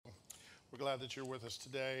glad that you're with us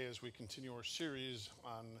today as we continue our series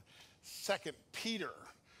on 2 Peter.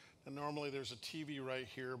 And normally there's a TV right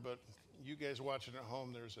here, but you guys watching at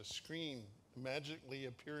home, there's a screen magically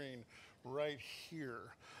appearing right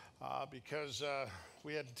here because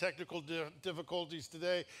we had technical difficulties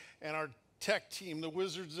today, and our tech team, the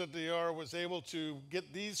wizards that they are, was able to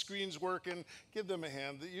get these screens working. Give them a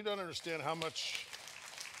hand. You don't understand how much...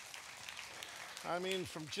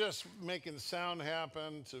 from just making sound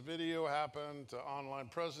happen, to video happen, to online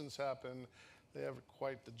presence happen, they have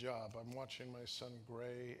quite the job. I'm watching my son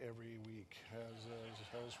gray every week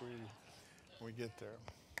as we get there.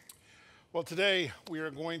 Well, today we are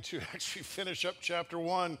going to actually finish up chapter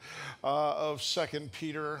 1 of 2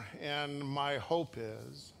 Peter, and my hope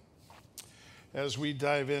is, as we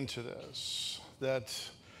dive into this, that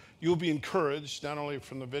you'll be encouraged, not only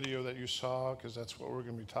from the video that you saw, because that's what we're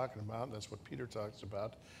going to be talking about. That's what Peter talks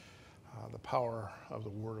about, the power of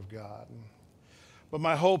the Word of God. But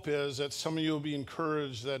my hope is that some of you will be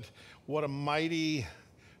encouraged that what a mighty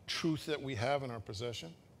truth that we have in our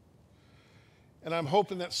possession. And I'm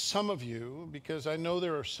hoping that some of you, because I know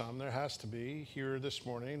there are some, there has to be, here this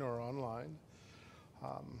morning or online,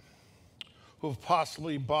 who have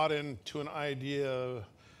possibly bought into an idea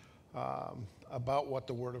about what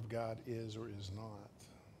the Word of God is or is not.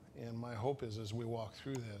 And my hope is, as we walk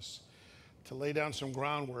through this, to lay down some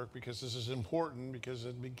groundwork, because this is important, because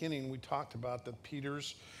at the beginning we talked about that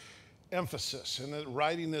Peter's emphasis in that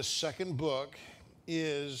writing this second book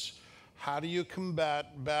is how do you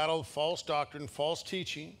battle false doctrine, false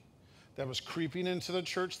teaching that was creeping into the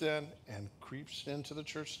church then and creeps into the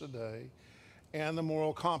church today, and the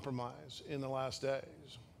moral compromise in the last days.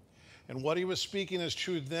 And what he was speaking as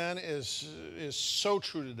truth then is so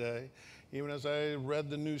true today. Even as I read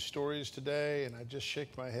the news stories today, and I just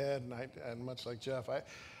shake my head, and much like Jeff,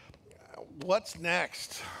 what's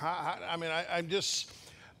next? I'm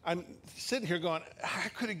sitting here going, how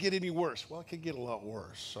could it get any worse? Well, it could get a lot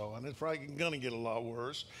worse. And it's probably going to get a lot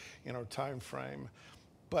worse in our time frame.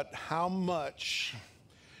 But how much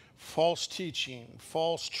false teaching,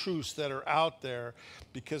 false truths that are out there,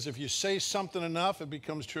 because if you say something enough, it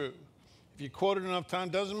becomes true. If you quote it enough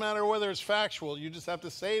times, doesn't matter whether it's factual, you just have to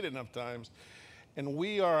say it enough times. And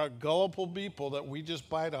we are a gullible people that we just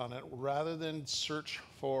bite on it rather than search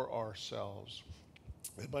for ourselves.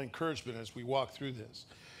 And my encouragement as we walk through this,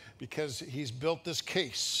 because he's built this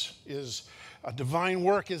case, is a divine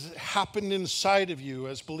work has happened inside of you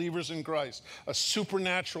as believers in Christ, a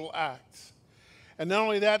supernatural act. And not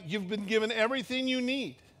only that, you've been given everything you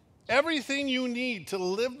need. Everything you need to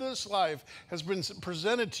live this life has been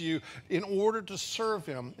presented to you in order to serve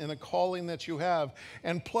him in the calling that you have.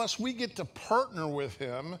 And plus, we get to partner with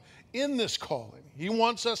him in this calling. He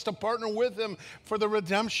wants us to partner with him for the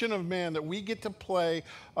redemption of man, that we get to play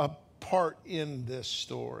a part in this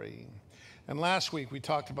story. And last week, we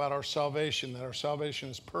talked about our salvation, that our salvation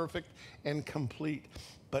is perfect and complete,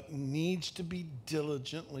 but needs to be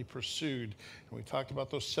diligently pursued. And we talked about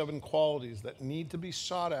those 7 qualities that need to be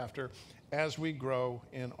sought after as we grow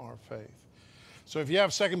in our faith. So if you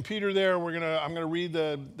have 2 Peter there, I'm going to read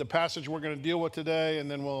the passage we're going to deal with today, and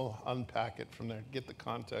then we'll unpack it from there, get the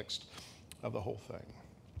context of the whole thing.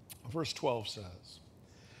 Verse 12 says,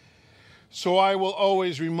 "So I will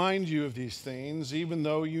always remind you of these things, even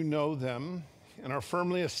though you know them and are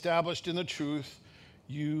firmly established in the truth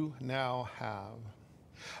you now have.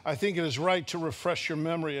 I think it is right to refresh your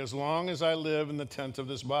memory as long as I live in the tent of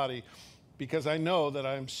this body, because I know that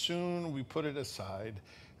I am soon we put it aside,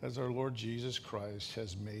 as our Lord Jesus Christ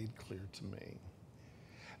has made clear to me.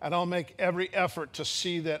 And I'll make every effort to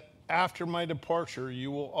see that after my departure,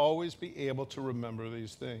 you will always be able to remember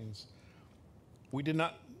these things. We did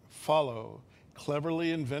not follow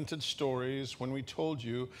cleverly invented stories when we told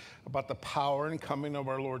you about the power and coming of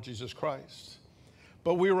our Lord Jesus Christ,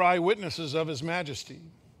 but we were eyewitnesses of his majesty.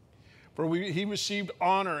 For he received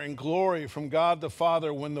honor and glory from God the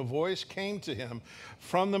Father when the voice came to him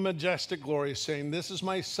from the majestic glory, saying, 'This is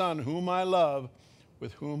my Son, whom I love,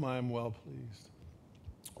 with whom I am well pleased.'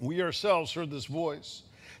 We ourselves heard this voice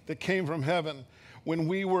that came from heaven when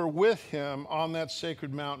we were with him on that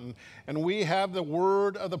sacred mountain, and we have the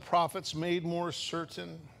word of the prophets made more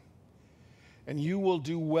certain, and you will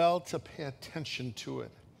do well to pay attention to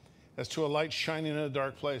it, as to a light shining in a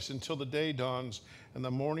dark place, until the day dawns and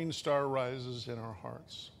the morning star rises in our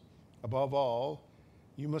hearts. Above all,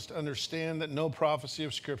 you must understand that no prophecy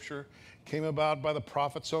of Scripture came about by the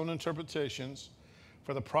prophet's own interpretations,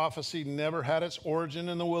 for the prophecy never had its origin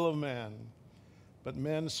in the will of man, but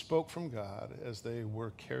men spoke from God as they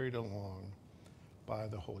were carried along by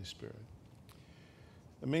the Holy Spirit."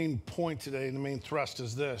 The main point today, the main thrust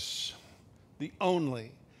is this: the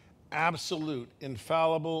only, absolute,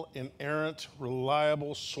 infallible, inerrant,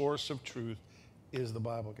 reliable source of truth is the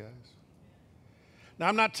Bible, guys. Now,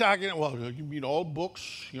 I'm not talking, well, you mean all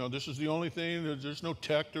books, this is the only thing, there's no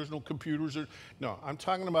tech, there's no computers. No, I'm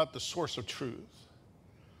talking about the source of truth.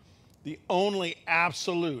 The only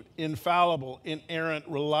absolute, infallible, inerrant,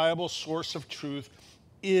 reliable source of truth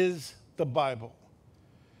is the Bible.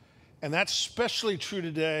 And that's especially true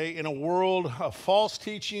today in a world of false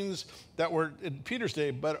teachings that were in Peter's day,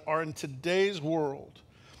 but are in today's world,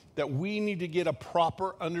 that we need to get a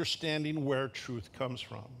proper understanding where truth comes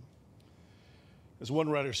from. As one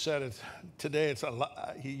writer said, today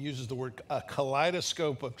he uses the word a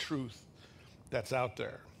kaleidoscope of truth that's out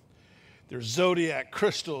there. There's zodiac,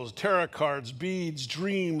 crystals, tarot cards, beads,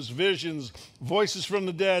 dreams, visions, voices from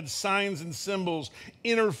the dead, signs and symbols,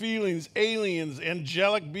 inner feelings, aliens,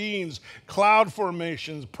 angelic beings, cloud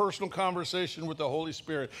formations, personal conversation with the Holy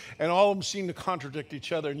Spirit. And all of them seem to contradict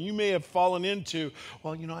each other. And you may have fallen into,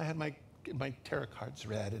 well, I had my tarot cards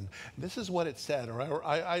read, and this is what it said. Or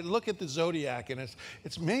I look at the zodiac, and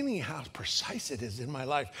it's mainly how precise it is in my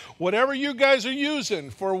life. Whatever you guys are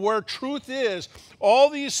using for where truth is, all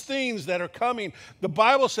these things that are coming, the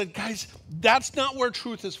Bible said, guys, that's not where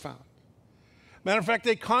truth is found. Matter of fact,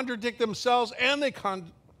 they contradict themselves, and they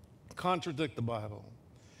contradict the Bible.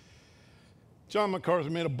 John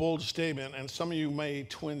MacArthur made a bold statement, and some of you may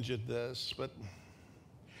twinge at this, but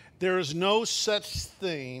there is no such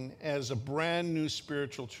thing as a brand new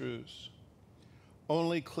spiritual truth,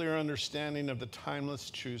 only clear understanding of the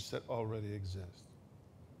timeless truths that already exist.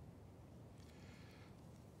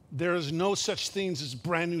 There is no such things as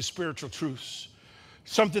brand new spiritual truths,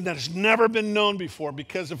 something that has never been known before,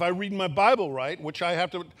 because if I read my Bible right, which I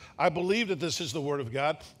believe that this is the Word of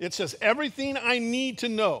God, it says everything I need to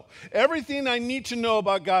know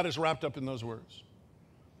about God is wrapped up in those words.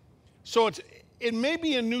 So it may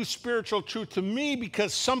be a new spiritual truth to me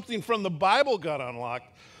because something from the Bible got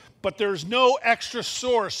unlocked, but there's no extra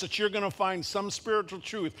source that you're going to find some spiritual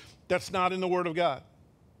truth that's not in the Word of God.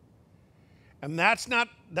 And that's not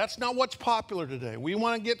what's popular today. We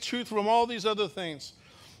want to get truth from all these other things.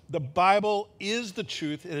 The Bible is the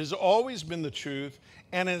truth. It has always been the truth,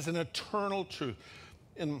 and is an eternal truth.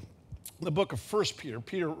 In the book of 1 Peter,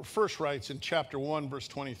 Peter first writes in chapter 1, verse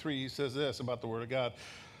 23, he says this about the Word of God.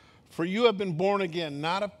 For you have been born again,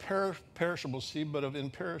 not of perishable seed, but of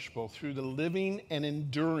imperishable, through the living and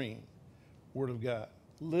enduring Word of God.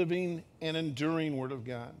 Living and enduring Word of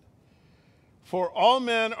God. For all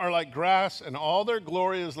men are like grass, and all their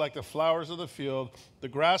glory is like the flowers of the field. The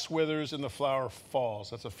grass withers and the flower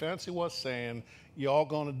falls. That's a fancy way of saying you all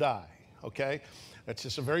going to die, okay? That's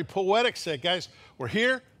just a very poetic say. Guys, we're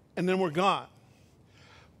here, and then we're gone.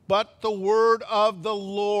 But the word of the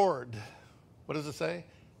Lord, what does it say?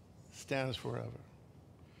 Stands forever.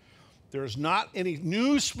 There is not any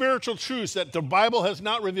new spiritual truths that the Bible has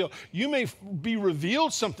not revealed. You may be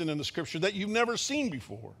revealed something in the Scripture that you've never seen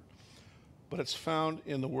before, but it's found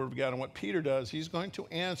in the Word of God. And what Peter does, he's going to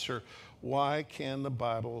answer, why can the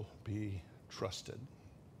Bible be trusted?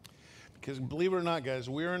 Because believe it or not, guys,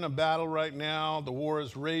 we're in a battle right now. The war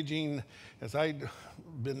is raging. As I've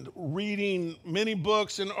been reading many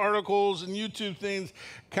books and articles and YouTube things,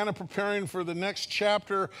 kind of preparing for the next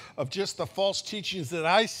chapter of just the false teachings that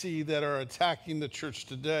I see that are attacking the church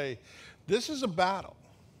today. This is a battle.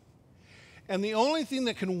 And the only thing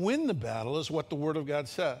that can win the battle is what the Word of God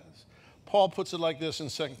says. Paul puts it like this in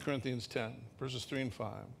 2 Corinthians 10, verses 3 and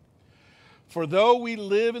 5. For though we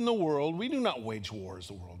live in the world, we do not wage war as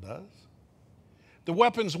the world does. The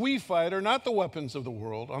weapons we fight are not the weapons of the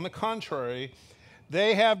world. On the contrary,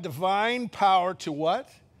 they have divine power to what?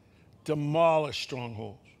 Demolish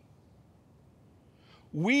strongholds.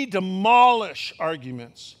 We demolish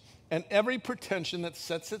arguments and every pretension that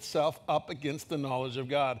sets itself up against the knowledge of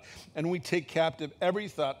God. And we take captive every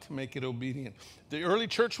thought to make it obedient. The early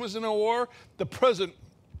church was in a war. The present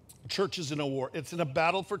church is in a war. It's in a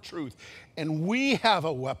battle for truth. And we have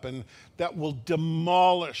a weapon that will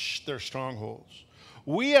demolish their strongholds.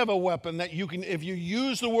 We have a weapon that you can, if you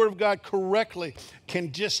use the Word of God correctly,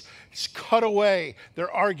 can just cut away their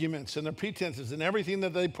arguments and their pretenses and everything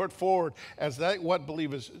that they put forward as what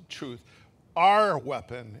believe is truth. Our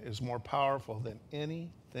weapon is more powerful than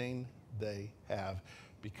anything they have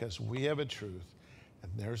because we have a truth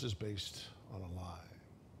and theirs is based on a lie.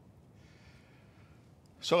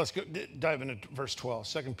 So let's go dive into verse 12,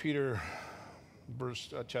 2 Peter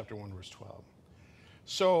chapter 1, verse 12.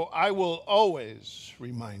 So I will always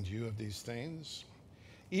remind you of these things.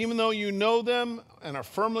 Even though you know them and are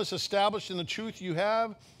firmly established in the truth you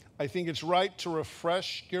have, I think it's right to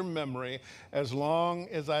refresh your memory as long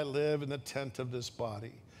as I live in the tent of this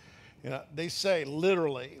body. You know, they say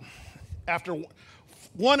literally, after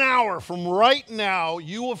 1 hour from right now,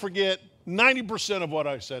 you will forget 90% of what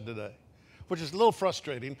I said today, which is a little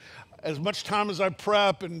frustrating. As much time as I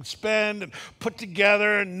prep and spend and put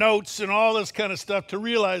together and notes and all this kind of stuff to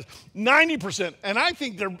realize 90%, and I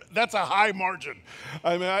think that's a high margin.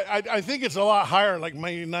 I mean, I think it's a lot higher, like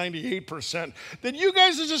maybe 98%, that you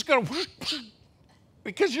guys are just going to,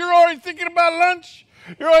 because you're already thinking about lunch.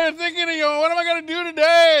 You're already thinking, what am I going to do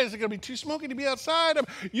today? Is it going to be too smoky to be outside?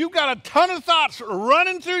 You've got a ton of thoughts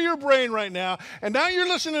running through your brain right now, and now you're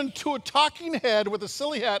listening to a talking head with a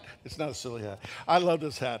silly hat. It's not a silly hat. I love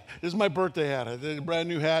this hat. This is my birthday hat. I did a brand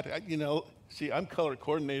new hat. See, I'm color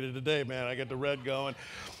coordinated today, man. I got the red going.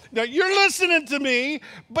 Now, you're listening to me,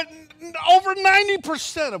 but over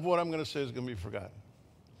 90% of what I'm going to say is going to be forgotten.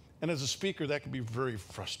 And as a speaker, that can be very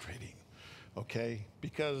frustrating. Okay,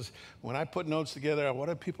 because when I put notes together, what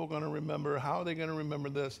are people going to remember? How are they going to remember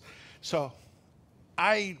this? So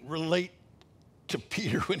I relate to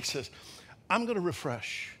Peter when he says, I'm going to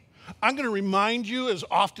refresh. I'm going to remind you as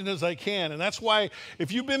often as I can. And that's why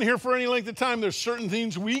if you've been here for any length of time, there's certain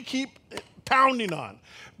things we keep pounding on,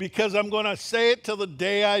 because I'm going to say it till the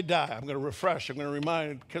day I die. I'm going to refresh. I'm going to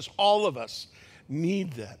remind, because all of us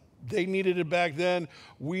need that. They needed it back then.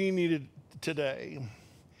 We need it today.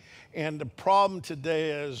 And the problem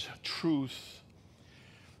today is truth.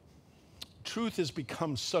 Truth has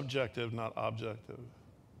become subjective, not objective.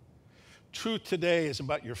 Truth today is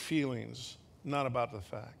about your feelings, not about the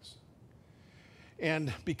facts.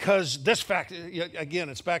 And because this fact, again,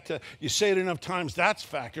 it's back to, you say it enough times, that's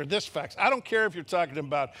fact, or this fact. I don't care if you're talking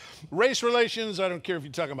about race relations. I don't care if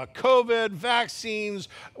you're talking about COVID, vaccines,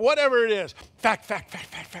 whatever it is. Fact, fact, fact,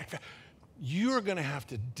 fact, fact, fact. You're going to have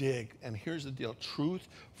to dig. And here's the deal. Truth,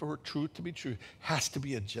 for truth to be true, has to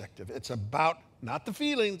be objective. It's about not the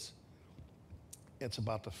feelings. It's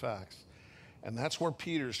about the facts. And that's where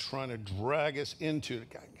Peter's trying to drag us into,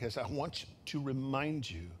 because I want to remind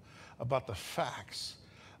you about the facts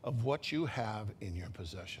of what you have in your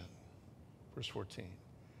possession. Verse 14.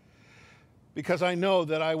 Because I know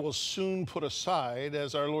that I will soon put aside,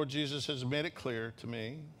 as our Lord Jesus has made it clear to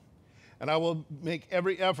me, and I will make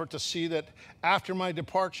every effort to see that after my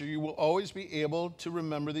departure, you will always be able to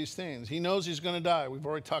remember these things. He knows he's going to die. We've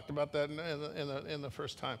already talked about that in the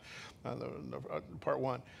first time, part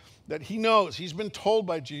one. That he knows, he's been told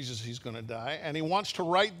by Jesus he's going to die, and he wants to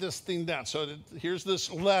write this thing down. So here's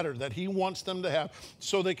this letter that he wants them to have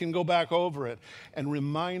so they can go back over it and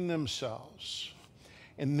remind themselves.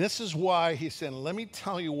 And this is why he said, let me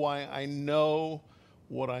tell you why I know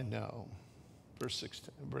what I know. Verse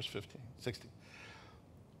 15, 16.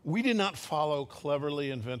 We did not follow cleverly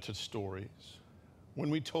invented stories when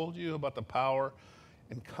we told you about the power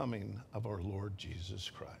and coming of our Lord Jesus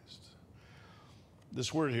Christ.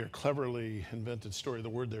 This word here, cleverly invented story, the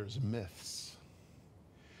word there is myths.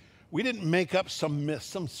 We didn't make up some myth,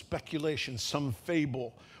 some speculation, some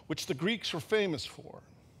fable, which the Greeks were famous for.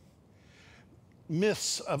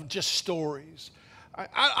 Myths of just stories.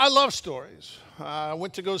 I love stories. I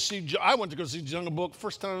went to go see Jungle Book,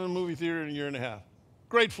 first time in a movie theater in a year and a half.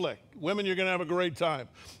 Great flick. Women, you're going to have a great time.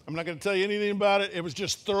 I'm not going to tell you anything about it. It was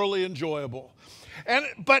just thoroughly enjoyable.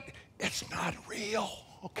 But it's not real.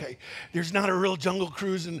 Okay, there's not a real Jungle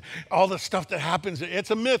Cruise and all the stuff that happens.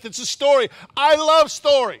 It's a myth. It's a story. I love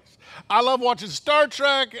stories. I love watching Star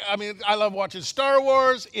Trek. I love watching Star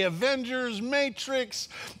Wars, Avengers, Matrix,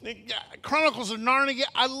 Chronicles of Narnia.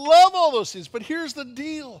 I love all those things. But here's the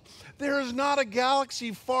deal. There is not a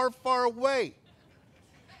galaxy far, far away.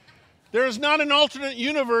 There is not an alternate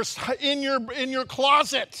universe in your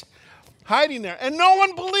closet hiding there. And no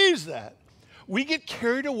one believes that. We get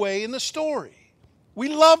carried away in the story. We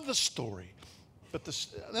love the story, but the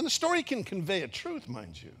story can convey a truth,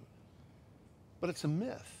 mind you, but it's a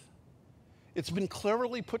myth. It's been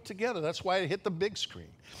cleverly put together. That's why it hit the big screen.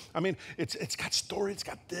 It's got story, it's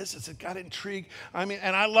got this, it's got intrigue.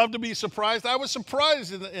 And I love to be surprised. I was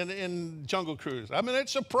surprised in Jungle Cruise. It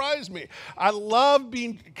surprised me. I love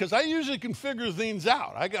because I usually can figure things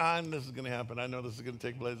out. This is going to happen. I know this is going to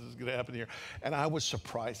take place. This is going to happen here. And I was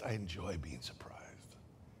surprised. I enjoy being surprised.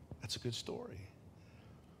 That's a good story.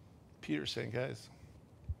 Peter's saying, guys,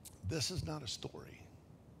 this is not a story.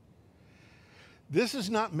 This is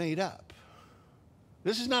not made up.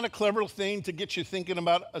 This is not a clever thing to get you thinking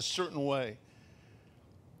about a certain way.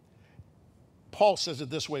 Paul says it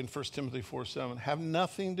this way in 1 Timothy 4:7. Have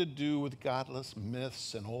nothing to do with godless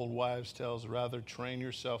myths and old wives' tales. Rather, train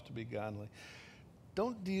yourself to be godly.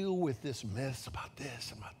 don't deal with this myths about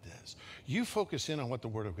this, about this. You focus in on what the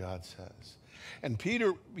Word of God says. And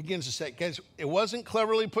Peter begins to say, guys, it wasn't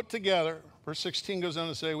cleverly put together. Verse 16 goes on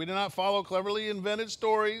to say, we did not follow cleverly invented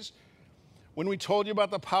stories. When we told you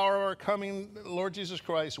about the power of our coming Lord Jesus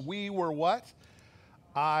Christ, we were what?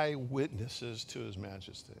 Eyewitnesses to his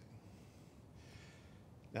majesty.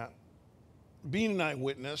 Now, being an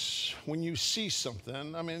eyewitness, when you see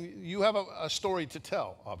something, I mean, you have a story to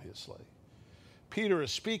tell, obviously. Peter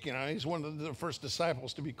is speaking. He's one of the first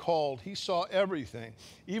disciples to be called. He saw everything.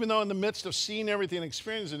 Even though in the midst of seeing everything,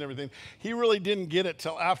 experiencing everything, he really didn't get it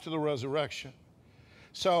till after the resurrection.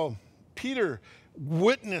 So Peter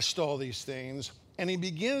witnessed all these things, and he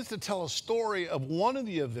begins to tell a story of one of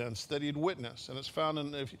the events that he'd witnessed. And it's found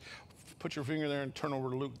in, if you put your finger there and turn over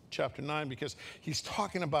to Luke chapter 9, because he's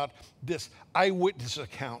talking about this eyewitness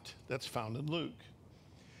account that's found in Luke.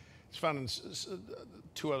 It's found in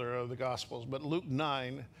two other of the Gospels, but Luke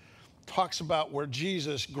 9 talks about where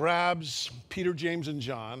Jesus grabs Peter, James, and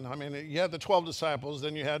John. I mean, you had the 12 disciples,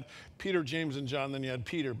 then you had Peter, James, and John, then you had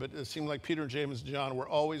Peter, but it seemed like Peter, James, and John were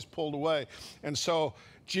always pulled away. And so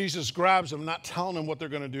Jesus grabs them, not telling them what they're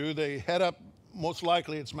going to do. They head up, most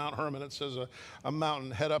likely it's Mount Hermon. It says a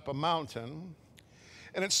mountain, head up a mountain.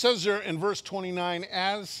 And it says there in verse 29,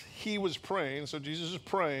 as he was praying, so Jesus is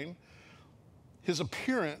praying, his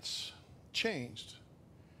appearance changed.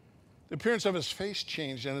 The appearance of his face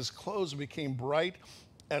changed, and his clothes became bright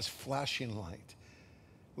as flashing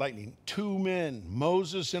lightning. Two men,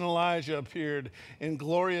 Moses and Elijah, appeared in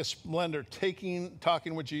glorious splendor,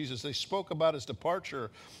 talking with Jesus. They spoke about his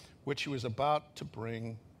departure, which he was about to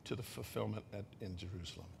bring to the fulfillment in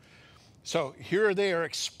Jerusalem. So here they are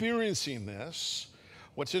experiencing this.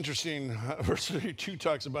 What's interesting, verse 32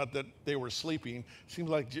 talks about that they were sleeping. Seems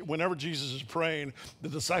like whenever Jesus is praying, the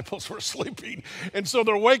disciples were sleeping. And so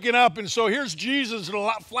they're waking up. And so here's Jesus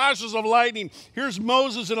and flashes of lightning. Here's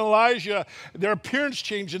Moses and Elijah. Their appearance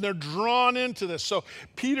changed and they're drawn into this. So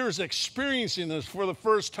Peter's experiencing this for the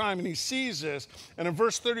first time and he sees this. And in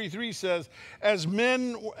verse 33 says, as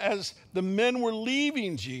the men were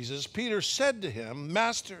leaving Jesus, Peter said to him,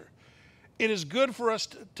 Master, it is good for us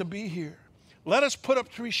to be here. Let us put up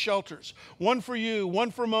 3 shelters, one for you,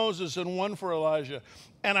 one for Moses, and one for Elijah.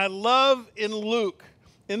 And I love in Luke,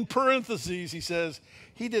 in parentheses, he says,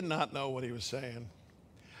 he did not know what he was saying.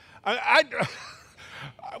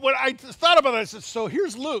 When I thought about it, I said, so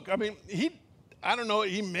here's Luke. I mean, I don't know,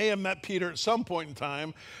 he may have met Peter at some point in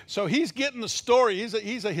time. So he's getting the story.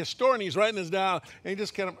 He's a historian. He's writing this down. And he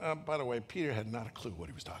just kind of, by the way, Peter had not a clue what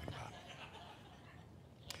he was talking about.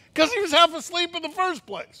 Because he was half asleep in the first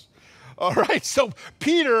place. All right, so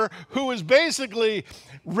Peter, who is basically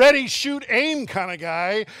ready, shoot, aim kind of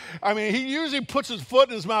guy, I mean, he usually puts his foot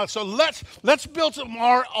in his mouth. So let's build some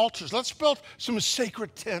altars. Let's build some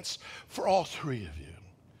sacred tents for all 3 of you.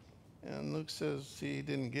 And Luke says he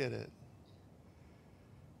didn't get it.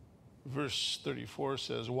 Verse 34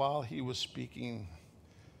 says, while he was speaking,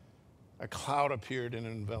 a cloud appeared and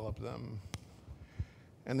enveloped them.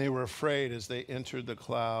 And they were afraid as they entered the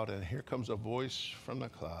cloud. And here comes a voice from the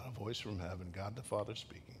cloud, a voice from heaven, God the Father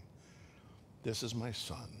speaking. This is my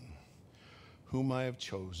Son, whom I have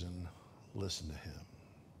chosen. Listen to him.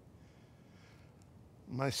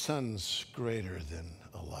 My Son's greater than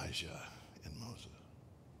Elijah and Moses.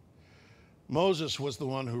 Moses was the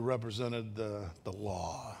one who represented the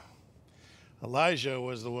law. Elijah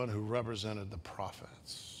was the one who represented the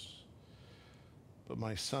prophets. But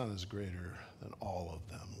my Son is greater than all of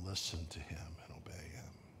them. Listen to him and obey him.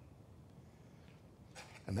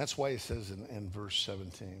 And that's why he says in verse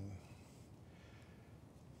 17,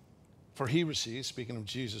 for he received, speaking of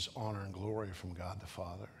Jesus, honor and glory from God the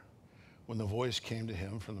Father, when the voice came to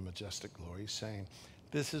him from the majestic glory, saying,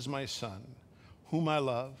 this is my Son, whom I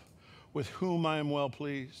love, with whom I am well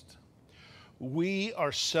pleased. We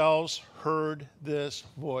ourselves heard this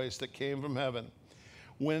voice that came from heaven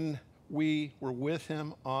when we were with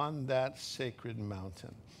him on that sacred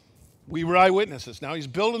mountain. We were eyewitnesses. Now he's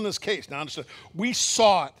building this case. Now we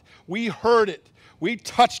saw it. We heard it. We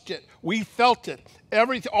touched it. We felt it.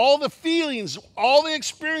 Everything, all the feelings, all the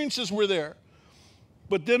experiences were there.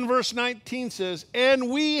 But then verse 19 says, and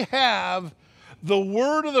we have the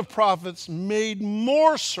word of the prophets made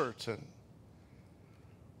more certain.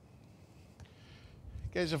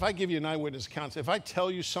 Guys, if I give you an eyewitness account, if I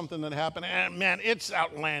tell you something that happened, man, it's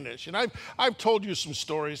outlandish. And I've told you some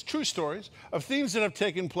stories, true stories, of things that have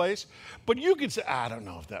taken place. But you could say, I don't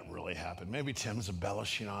know if that really happened. Maybe Tim's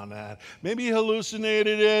embellishing on that. Maybe he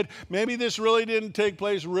hallucinated it. Maybe this really didn't take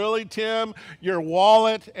place. Really, Tim? Your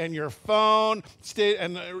wallet and your phone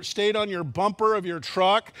stayed on your bumper of your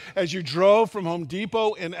truck as you drove from Home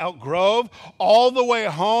Depot in Elk Grove all the way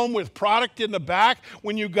home with product in the back.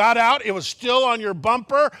 When you got out, it was still on your bumper.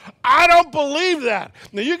 I don't believe that.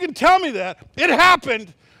 Now, you can tell me that. It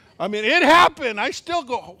happened. I mean, it happened. I still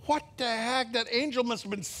go, what the heck? That angel must have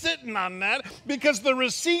been sitting on that, because the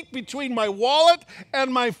receipt between my wallet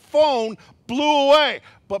and my phone blew away.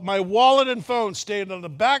 But my wallet and phone stayed on the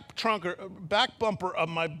back trunk or back bumper of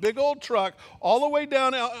my big old truck all the way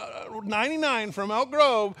down 99 from Elk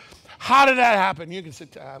Grove. How did that happen? You can say,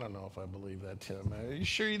 I don't know if I believe that, Tim. Are you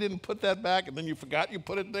sure you didn't put that back and then you forgot you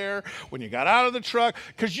put it there when you got out of the truck?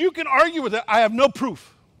 Because you can argue with it. I have no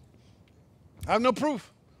proof. I have no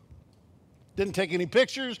proof. Didn't take any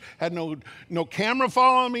pictures, had no camera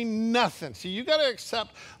following me, nothing. See, you got to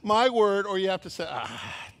accept my word, or you have to say,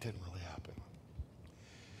 it didn't really happen.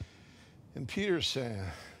 And Peter's saying,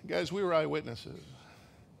 guys, we were eyewitnesses,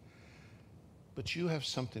 but you have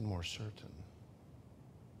something more certain.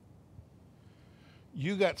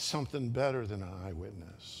 You got something better than an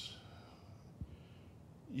eyewitness.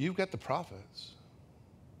 You've got the prophets.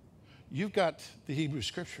 You've got the Hebrew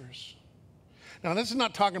Scriptures. Now, this is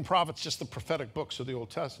not talking prophets, just the prophetic books of the Old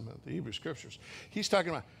Testament, the Hebrew Scriptures. He's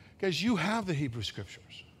talking about, guys, you have the Hebrew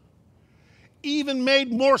Scriptures, even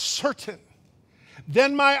made more certain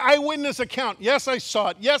than my eyewitness account. Yes, I saw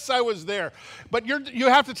it. Yes, I was there. But you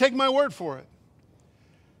have to take my word for it.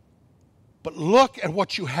 But look at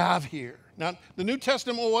what you have here. Now, the New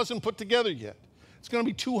Testament wasn't put together yet. It's going to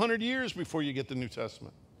be 200 years before you get the New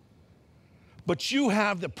Testament. But you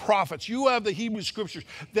have the prophets. You have the Hebrew Scriptures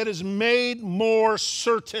that is made more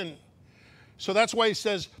certain. So that's why he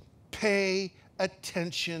says, pay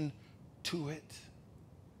attention to it.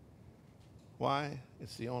 Why?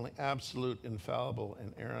 It's the only absolute, infallible,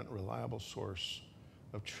 inerrant, reliable source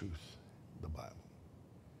of truth, the Bible.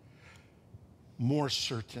 More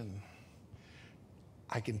certain.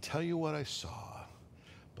 I can tell you what I saw,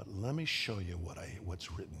 but let me show you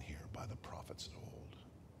what's written here by the prophets of old.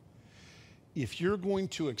 If you're going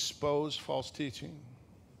to expose false teaching,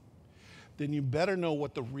 then you better know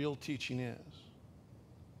what the real teaching is.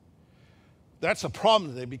 That's a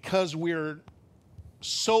problem today, because we're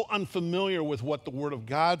so unfamiliar with what the Word of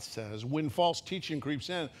God says. When false teaching creeps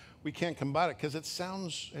in, we can't combat it because it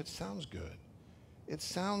sounds good. It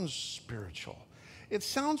sounds spiritual. It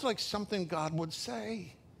sounds like something God would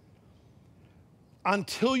say,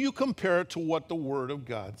 until you compare it to what the Word of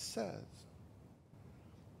God says.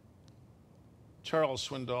 Charles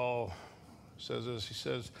Swindoll says this. He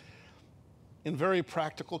says, in very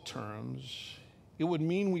practical terms, it would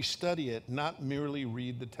mean we study it, not merely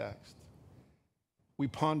read the text. We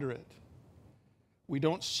ponder it. We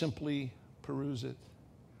don't simply peruse it.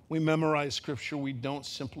 We memorize Scripture. We don't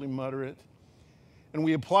simply mutter it. And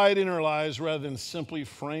we apply it in our lives rather than simply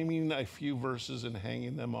framing a few verses and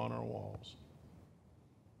hanging them on our walls.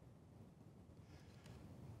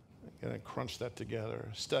 I'm going to crunch that together.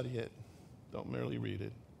 Study it. Don't merely read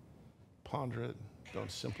it. Ponder it.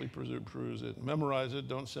 Don't simply peruse it. Memorize it.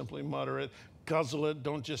 Don't simply mutter it. Guzzle it.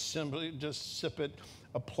 Don't just sip it.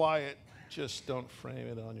 Apply it. Just don't frame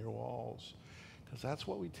it on your walls. Because that's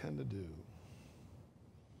what we tend to do.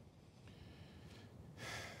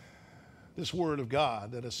 This Word of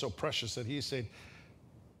God that is so precious that he said,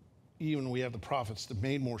 even we have the prophets that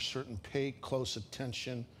made more certain, pay close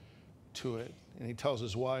attention to it. And he tells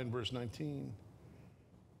us why in verse 19.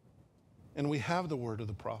 And we have the word of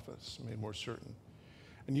the prophets made more certain.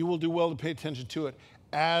 And you will do well to pay attention to it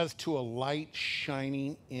as to a light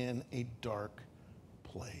shining in a dark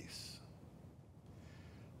place.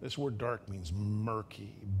 This word dark means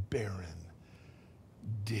murky, barren,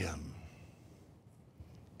 dim.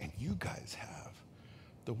 And you guys have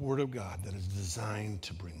the Word of God that is designed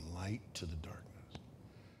to bring light to the darkness.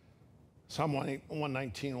 Psalm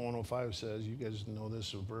 119 and 105 says, you guys know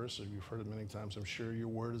this verse, or you've heard it many times, I'm sure, your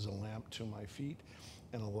word is a lamp to my feet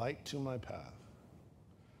and a light to my path.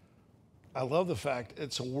 I love the fact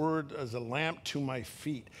it's a word as a lamp to my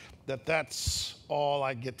feet, that's all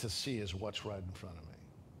I get to see is what's right in front of me.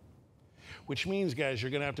 Which means, guys, you're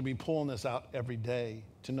going to have to be pulling this out every day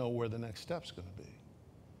to know where the next step's going to be.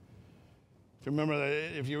 If you remember,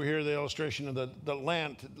 if you hear the illustration of the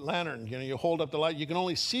lantern, you hold up the light, you can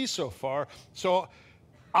only see so far. So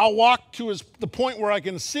I'll walk to the point where I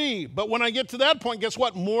can see. But when I get to that point, guess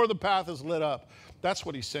what? More of the path is lit up. That's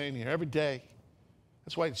what he's saying here, every day.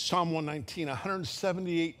 That's why Psalm 119,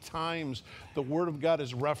 178 times the word of God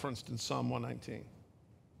is referenced in Psalm 119.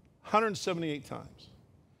 178 times.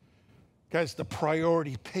 Guys, the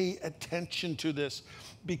priority, pay attention to this,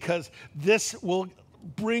 because this will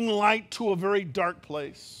bring light to a very dark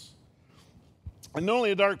place. And not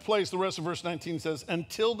only a dark place, the rest of verse 19 says,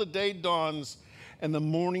 until the day dawns and the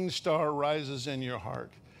morning star rises in your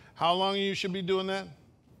heart. How long you should be doing that?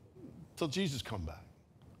 Till Jesus comes back.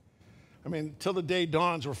 I mean, till the day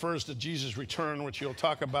dawns refers to Jesus' return, which you'll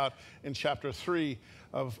talk about in chapter 3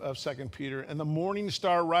 of 2 Peter. And the morning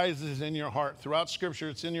star rises in your heart. Throughout Scripture,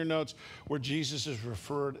 it's in your notes where Jesus is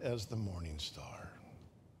referred as the morning star.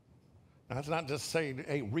 Now, that's not just saying,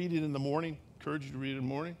 hey, read it in the morning. Encourage you to read it in the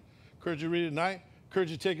morning. Encourage you to read it at night.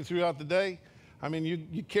 Encourage you to take it throughout the day. I mean,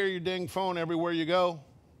 you carry your dang phone everywhere you go.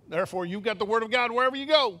 Therefore, you've got the Word of God wherever you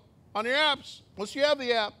go on your apps. Once you have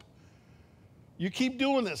the app, you keep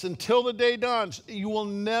doing this until the day dawns. You will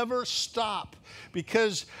never stop,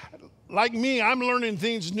 because like me, I'm learning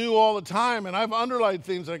things new all the time, and I've underlined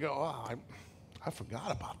things. I go, oh, I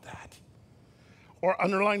forgot about that. Or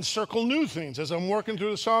underline, circle new things. As I'm working through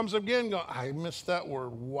the Psalms again, go, I missed that word.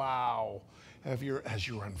 Wow. As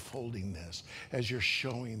you're unfolding this, as you're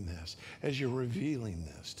showing this, as you're revealing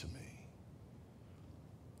this to me.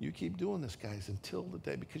 You keep doing this, guys, until the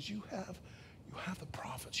day, because you have the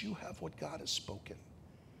prophets. You have what God has spoken.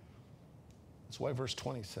 That's why verse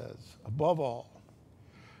 20 says, above all,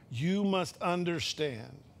 you must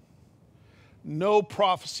understand, no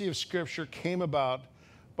prophecy of Scripture came about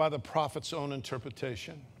by the prophet's own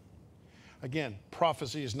interpretation. Again,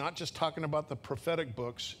 prophecy is not just talking about the prophetic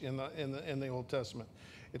books in the Old Testament.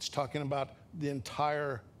 It's talking about the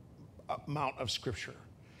entire amount of Scripture.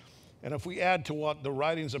 And if we add to what the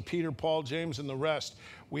writings of Peter, Paul, James, and the rest,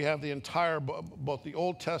 we have the entire, both the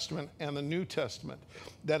Old Testament and the New Testament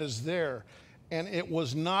that is there. And it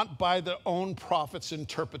was not by their own prophet's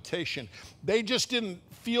interpretation. They just didn't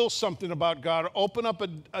feel something about God, open up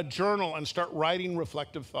a journal and start writing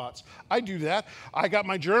reflective thoughts. I do that. I got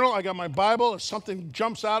my journal, I got my Bible. If something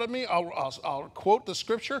jumps out at me, I'll quote the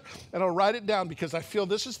Scripture and I'll write it down, because I feel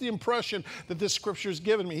this is the impression that this Scripture has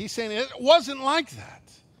given me. He's saying it wasn't like that.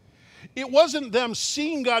 It wasn't them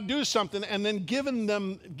seeing God do something and then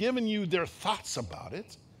giving you their thoughts about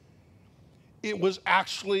it. It was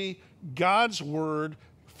actually God's word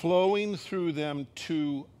flowing through them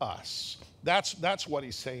to us. That's what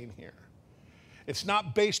he's saying here. It's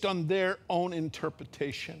not based on their own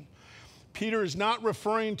interpretation. Peter is not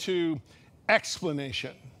referring to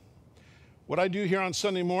explanation. What I do here on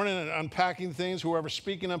Sunday morning and unpacking things, whoever's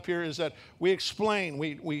speaking up here, is that we explain,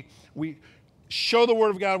 we show the Word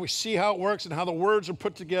of God, we see how it works and how the words are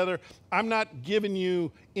put together. I'm not giving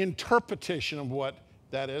you interpretation of what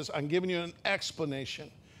that is. I'm giving you an explanation.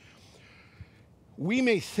 We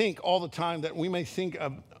may think all the time that we may think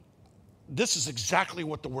of, this is exactly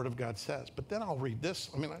what the Word of God says. But then I'll read this.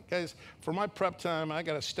 I mean, guys, for my prep time, I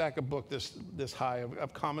got a stack of book this high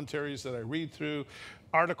of commentaries that I read through,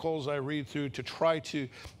 articles I read through to try to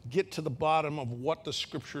get to the bottom of what the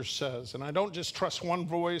Scripture says. And I don't just trust one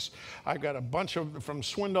voice. I've got a bunch of, from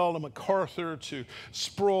Swindoll to MacArthur to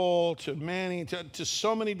Sproul to Manning to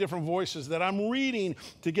so many different voices that I'm reading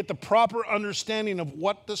to get the proper understanding of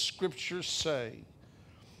what the Scriptures say,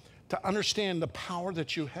 to understand the power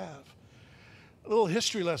that you have. A little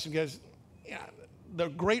history lesson, guys. Yeah, the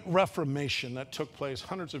Great Reformation that took place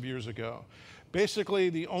hundreds of years ago. Basically,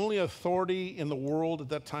 the only authority in the world at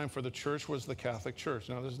that time for the church was the Catholic Church.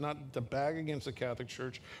 Now, there's not to bag against the Catholic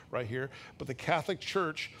Church right here, but the Catholic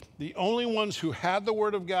Church, the only ones who had the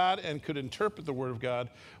Word of God and could interpret the Word of God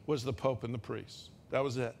was the Pope and the priests. That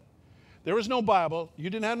was it. There was no Bible. You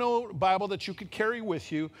didn't have no Bible that you could carry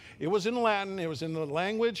with you. It was in Latin. It was in the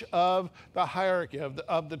language of the hierarchy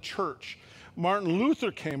of the church. Martin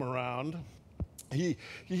Luther came around. He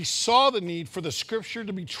saw the need for the Scripture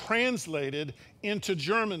to be translated into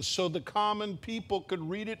German so the common people could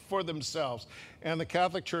read it for themselves. And the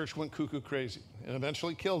Catholic Church went cuckoo crazy and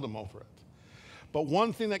eventually killed him over it. But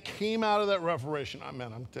one thing that came out of that Reformation,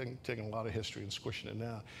 I'm taking a lot of history and squishing it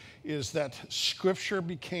now, is that Scripture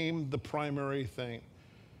became the primary thing.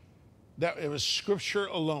 That it was Scripture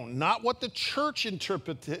alone, not what the church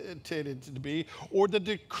interpreted it to be or the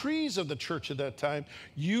decrees of the church at that time.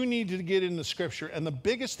 You needed to get into Scripture. And the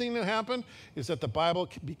biggest thing that happened is that the Bible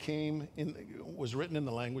was written in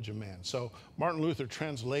the language of man. So Martin Luther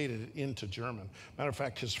translated it into German. Matter of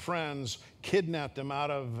fact, his friends kidnapped him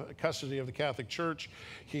out of custody of the Catholic Church.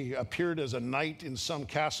 He appeared as a knight in some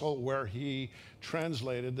castle where he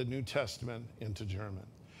translated the New Testament into German.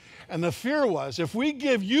 And the fear was, if we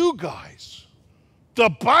give you guys the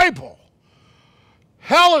Bible.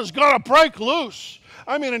 Hell is going to break loose.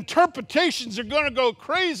 I mean, interpretations are going to go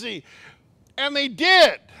crazy. And they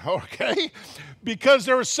did, okay? Because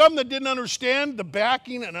there were some that didn't understand the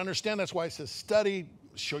backing and understand. That's why it says study,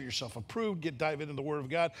 show yourself approved, dive into the Word of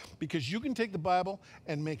God. Because you can take the Bible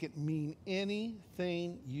and make it mean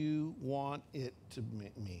anything you want it to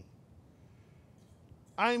mean.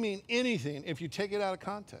 I mean anything if you take it out of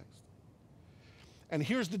context. And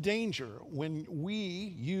here's the danger when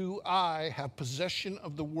we, you, I, have possession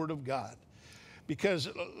of the Word of God. Because,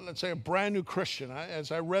 let's say, a brand new Christian,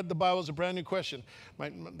 as I read the Bible as a brand new Christian,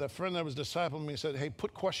 the friend that was discipling me said, hey,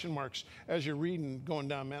 put question marks as you're reading going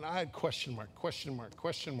down. Man, I had question mark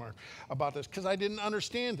about this because I didn't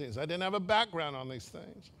understand things. I didn't have a background on these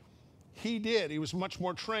things. He did. He was much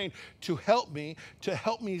more trained to help me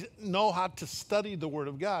know how to study the Word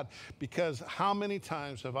of God. Because how many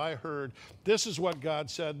times have I heard, this is what God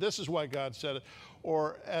said, this is why God said it,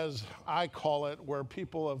 or as I call it, where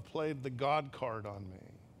people have played the God card on me.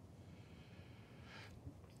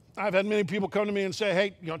 I've had many people come to me and say,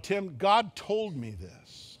 hey, Tim, God told me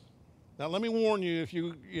this. Now, let me warn you, if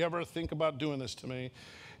you ever think about doing this to me,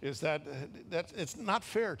 is that it's not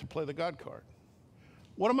fair to play the God card.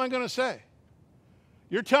 What am I going to say?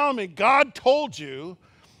 You're telling me God told you,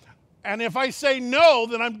 and if I say no,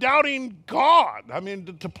 then I'm doubting God. I mean,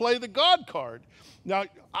 to play the God card. Now,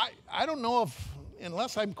 I don't know if,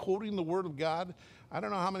 unless I'm quoting the Word of God, I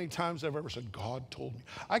don't know how many times I've ever said, God told me.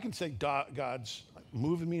 I can say God's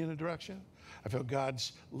moving me in a direction. I feel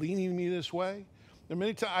God's leaning me this way. There are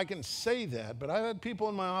many times I can say that, but I've had people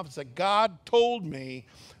in my office say, God told me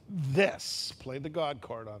this. Play the God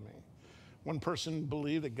card on me. One person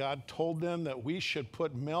believed that God told them that we should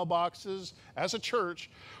put mailboxes, as a church,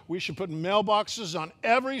 we should put mailboxes on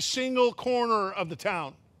every single corner of the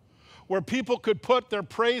town where people could put their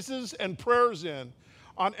praises and prayers in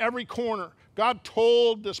on every corner. God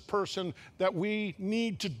told this person that we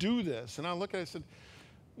need to do this. And I look at it and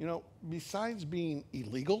said, besides being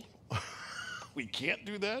illegal, we can't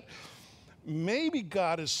do that. Maybe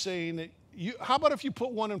God is saying that, how about if you put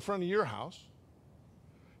one in front of your house?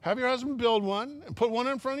 Have your husband build one and put one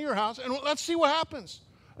in front of your house, and let's see what happens.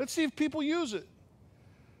 Let's see if people use it.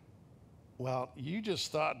 Well, you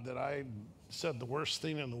just thought that I said the worst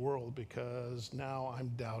thing in the world because now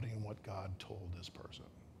I'm doubting what God told this person.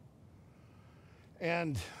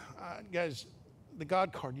 And guys, the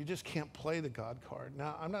God card, you just can't play the God card.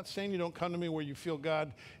 Now, I'm not saying you don't come to me where you feel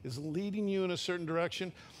God is leading you in a certain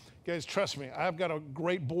direction. Guys, trust me, I've got a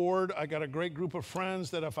great board. I got a great group of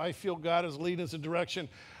friends that if I feel God is leading us in a direction,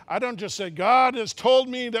 I don't just say, God has told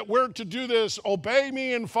me that we're to do this, obey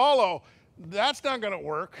me and follow. That's not going to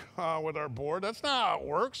work with our board. That's not how it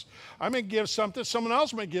works. I may give something, someone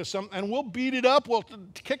else may give something, and we'll beat it up, we'll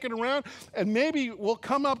kick it around, and maybe we'll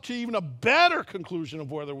come up to even a better conclusion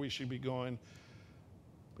of whether we should be going.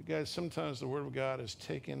 But guys, sometimes the Word of God is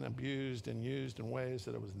taken, abused, and used in ways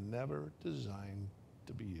that it was never designed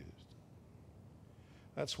to be used.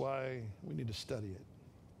 That's why we need to study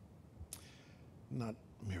it, not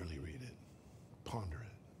merely read it, ponder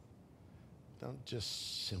it. Don't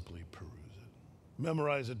just simply peruse it.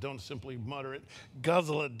 Memorize it, don't simply mutter it.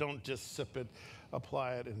 Guzzle it, don't just sip it.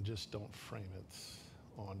 Apply it, and just don't frame it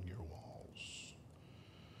on your walls.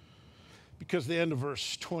 Because the end of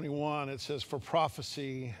verse 21, it says, for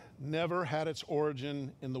prophecy never had its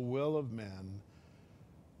origin in the will of men,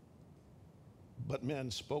 but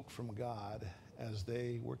men spoke from God as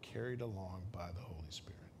they were carried along by the Holy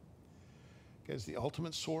Spirit. Guys, the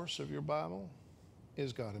ultimate source of your Bible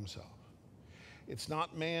is God himself. It's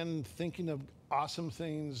not man thinking of awesome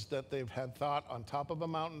things that they've had thought on top of a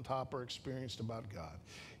mountaintop or experienced about God.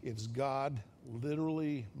 It's God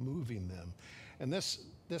literally moving them. And this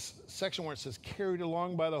section where it says carried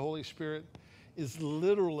along by the Holy Spirit is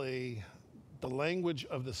literally the language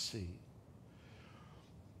of the sea.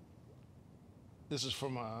 This is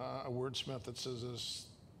from a wordsmith that says this: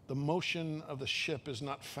 the motion of the ship is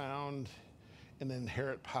not found in the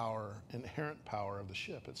inherent power of the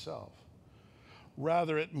ship itself.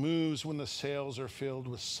 Rather, it moves when the sails are filled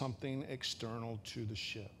with something external to the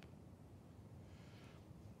ship.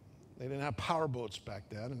 They didn't have power boats back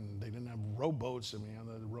then, and they didn't have rowboats. I mean,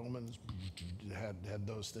 the Romans had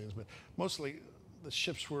those things, but mostly the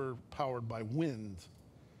ships were powered by wind.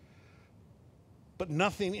 But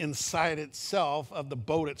nothing inside itself of the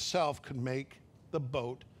boat itself could make the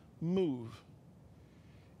boat move.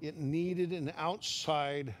 It needed an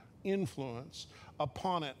outside influence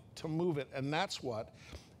upon it to move it, and that's what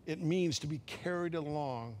it means to be carried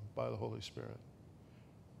along by the Holy Spirit.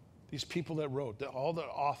 These people that wrote, all the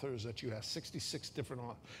authors that you have, 66 different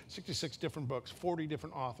books, 40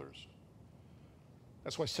 different authors.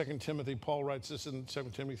 That's why 2 Timothy, Paul writes this in 2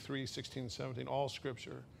 Timothy 3, 16, 17, all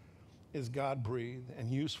scripture is God-breathed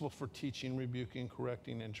and useful for teaching, rebuking,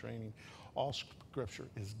 correcting, and training. All scripture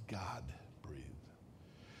is God-breathed.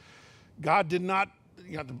 God did not,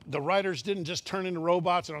 the writers didn't just turn into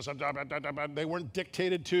robots and they weren't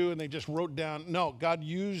dictated to and they just wrote down. No, God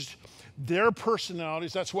used their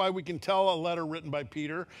personalities. That's why we can tell a letter written by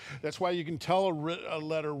Peter. That's why you can tell a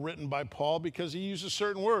letter written by Paul, because he uses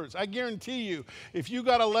certain words. I guarantee you, if you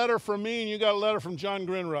got a letter from me and you got a letter from John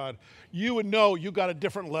Grinrod, you would know you got a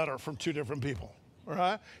different letter from two different people. All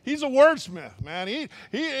right? He's a wordsmith, man.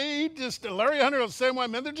 He just, Larry Hunter was the same way,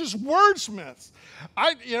 man. They're just wordsmiths.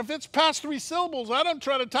 If it's past 3 syllables, I don't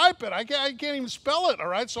try to type it. I can't even spell it, all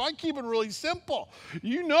right? So I keep it really simple.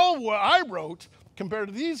 You know what I wrote compared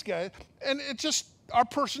to these guys, and it's just our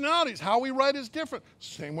personalities. How we write is different.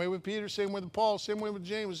 Same way with Peter, same way with Paul, same way with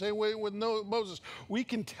James, same way with Moses. We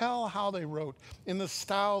can tell how they wrote in the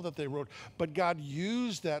style that they wrote, but God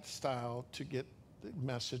used that style to get the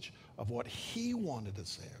message of what he wanted to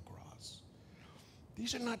say across.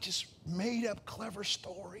 These are not just made up clever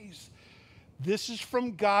stories. This is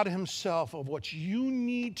from God himself of what you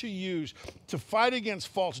need to use to fight against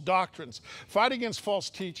false doctrines, fight against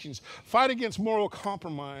false teachings, fight against moral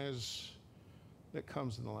compromise that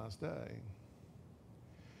comes in the last day.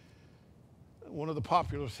 One of the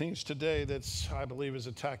popular things today that's, I believe, is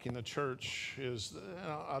attacking the church is,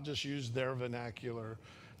 I'll just use their vernacular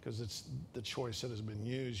because it's the choice that has been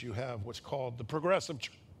used. You have what's called the progressive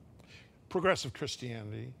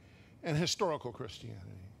Christianity and historical Christianity.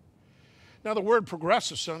 Now, the word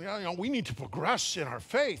progressive, so, we need to progress in our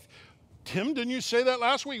faith. Tim, didn't you say that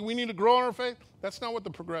last week? We need to grow in our faith? That's not what the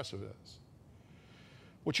progressive is.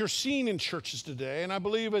 What you're seeing in churches today, and I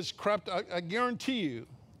believe has crept, I guarantee you,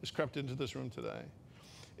 has crept into this room today,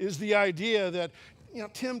 is the idea that,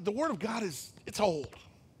 Tim, the Word of God it's old.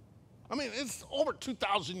 I mean, it's over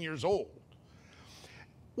 2,000 years old.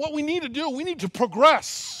 What we need to do, we need to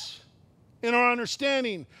progress in our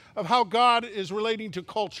understanding of how God is relating to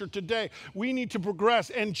culture today. We need to progress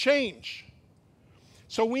and change.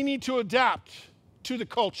 So we need to adapt to the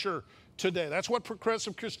culture today. That's what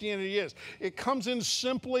progressive Christianity is. It comes in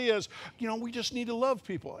simply as, we just need to love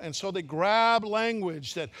people. And so they grab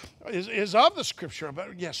language that is of the scripture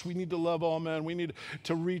about, yes, we need to love all men. We need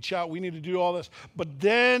to reach out. We need to do all this. But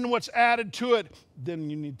then what's added to it, then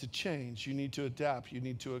you need to change. You need to adapt. You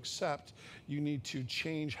need to accept. You need to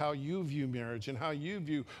change how you view marriage and how you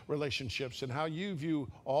view relationships and how you view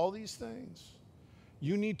all these things.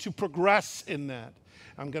 You need to progress in that.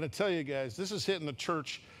 I'm going to tell you guys, this is hitting the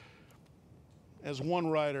church. As one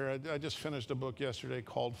writer, I just finished a book yesterday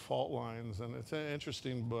called Fault Lines, and it's an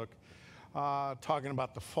interesting book talking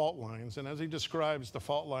about the fault lines. And as he describes the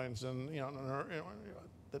fault lines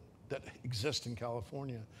that exist in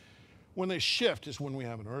California, when they shift is when we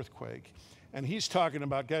have an earthquake. And he's talking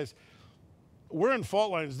about, guys, we're in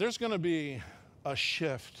fault lines. There's going to be a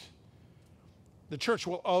shift. The church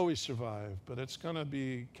will always survive, but it's going to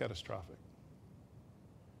be catastrophic.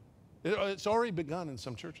 It's already begun in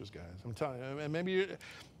some churches, guys. I'm telling you. And maybe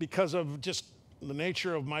because of just the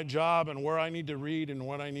nature of my job and where I need to read and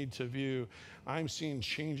what I need to view, I'm seeing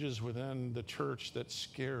changes within the church that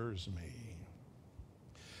scares me.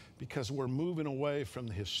 Because we're moving away from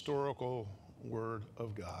the historical Word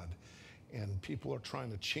of God. And people are trying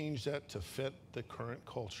to change that to fit the current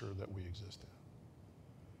culture that we exist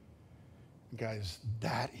in. Guys,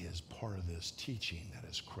 that is part of this teaching that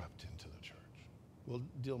has crept into the church. We'll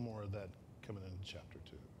deal more of that coming into chapter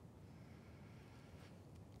 2.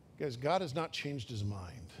 Guys, God has not changed his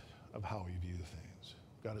mind of how we view things.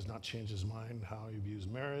 God has not changed his mind how he views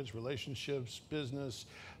marriage, relationships, business,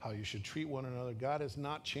 how you should treat one another. God has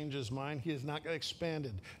not changed his mind. He has not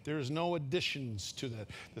expanded. There is no additions to that.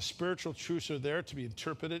 The spiritual truths are there to be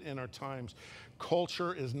interpreted in our times.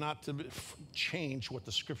 Culture is not to change what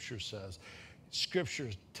the Scripture says.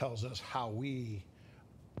 Scripture tells us how we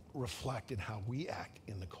reflect and how we act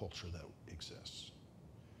in the culture that exists.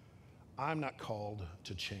 I'm not called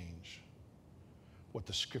to change what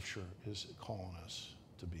the Scripture is calling us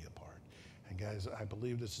to be a part. And guys, I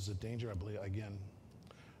believe this is a danger. I believe, again,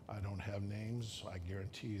 I don't have names. I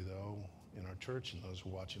guarantee you, though, in our church and those who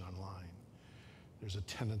are watching online, there's a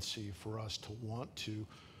tendency for us to want to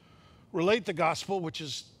relate the gospel, which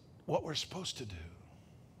is what we're supposed to do,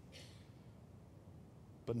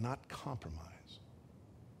 but not compromise.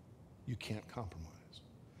 You can't compromise.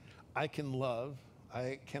 I can love,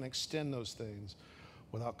 I can extend those things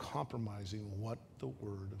without compromising what the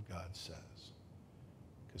Word of God says.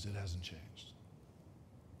 because it hasn't changed.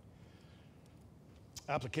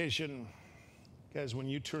 Application, guys, when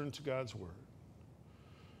you turn to God's word,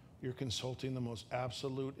 you're consulting the most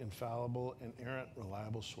absolute, infallible, inerrant,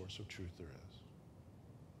 reliable source of truth there is.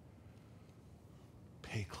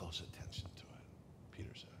 Pay close attention to it,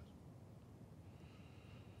 Peter says.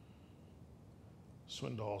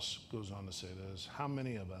 Swindoll goes on to say this: how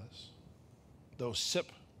many of us, though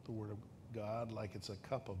sip the word of God like it's a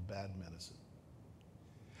cup of bad medicine,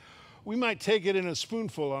 we might take it in a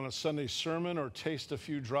spoonful on a Sunday sermon or taste a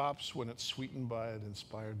few drops when it's sweetened by an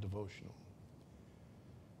inspired devotional.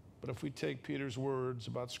 But if we take Peter's words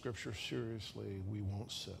about Scripture seriously, we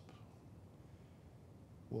won't sip.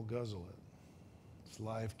 We'll guzzle it. It's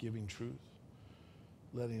life-giving truth,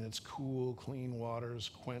 letting its cool, clean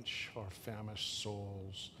waters quench our famished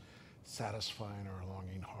souls, satisfying our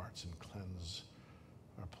longing hearts, and cleanse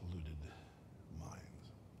our polluted minds.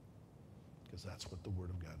 Because that's what the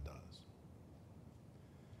Word of God does.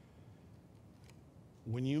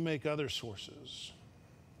 When you make other sources,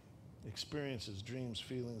 experiences, dreams,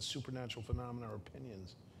 feelings, supernatural phenomena, or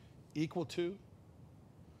opinions equal to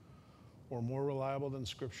or more reliable than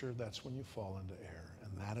Scripture, that's when you fall into error.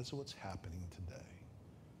 And that is what's happening today.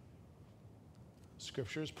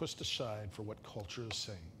 Scripture is pushed aside for what culture is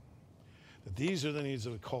saying. That these are the needs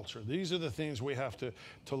of the culture. These are the things we have to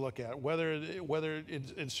look at. Whether it's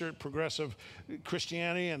insert progressive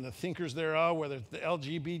Christianity and the thinkers thereof, whether it's the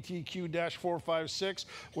LGBTQ-456,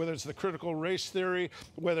 whether it's the critical race theory,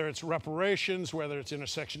 whether it's reparations, whether it's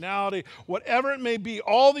intersectionality, whatever it may be,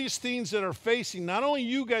 all these things that are facing not only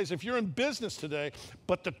you guys, if you're in business today,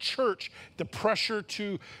 but the church, the pressure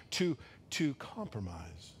to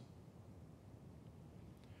compromise.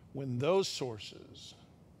 When those sources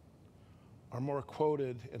are more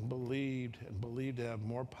quoted and believed to have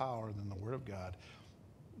more power than the Word of God,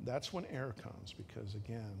 that's when error comes. Because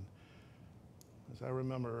again, as I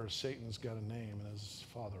remember, Satan's got a name and his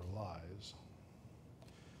father lies.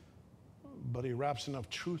 But he wraps enough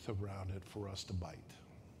truth around it for us to bite.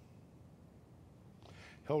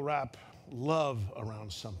 He'll wrap love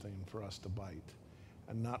around something for us to bite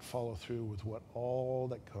and not follow through with what all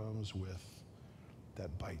that comes with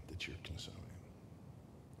that bite that you're consuming.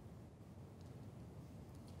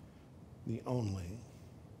 The only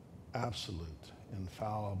absolute,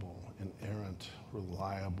 infallible, inerrant,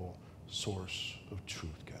 reliable source of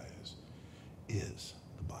truth, guys, is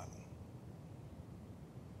the Bible.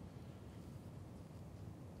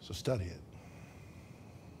 So study it.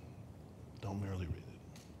 Don't merely read it.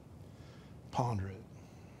 Ponder it.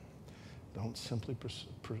 Don't simply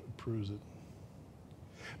peruse it.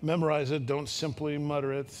 Memorize it. Don't simply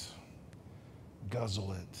mutter it.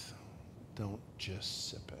 Guzzle it. Don't just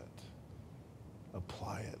sip it.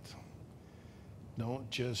 Apply it. Don't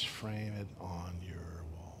just frame it on your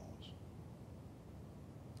walls.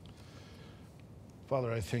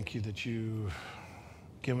 Father, I thank you that you've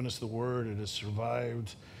given us the word. It has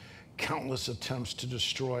survived countless attempts to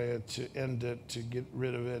destroy it, to end it, to get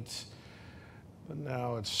rid of it. But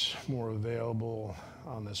now it's more available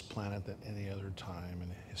on this planet than any other time in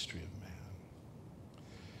the history of man.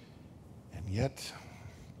 And yet,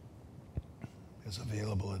 as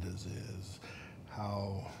available it is,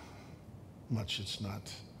 how much it's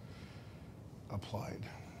not applied,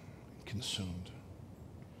 consumed,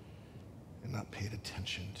 and not paid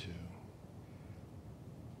attention to.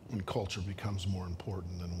 When culture becomes more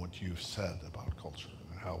important than what you've said about culture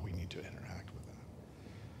and how we need to interact with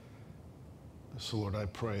it. So Lord, I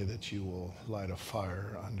pray that you will light a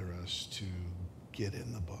fire under us to get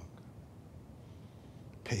in the book.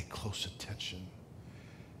 Pay close attention,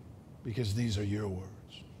 because these are your words.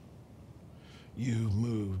 You've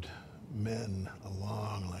moved men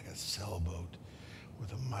along like a sailboat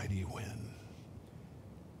with a mighty wind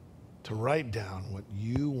to write down what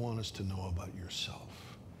you want us to know about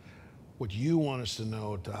yourself, what you want us to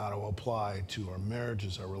know to how to apply to our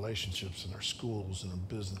marriages, our relationships, and our schools and our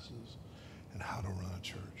businesses, and how to run a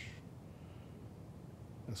church.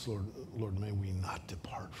 And so, Lord, may we not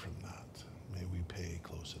depart from that. May we pay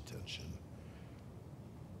close attention.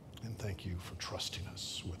 And thank you for trusting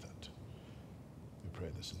us with it. We pray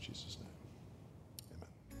this in Jesus' name.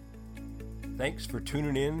 Amen. Thanks for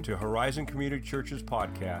tuning in to Horizon Community Church's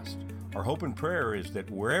podcast. Our hope and prayer is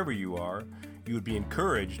that wherever you are, you would be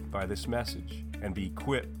encouraged by this message and be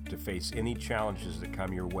equipped to face any challenges that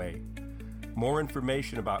come your way. More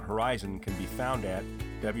information about Horizon can be found at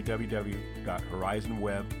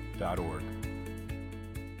www.horizonweb.org.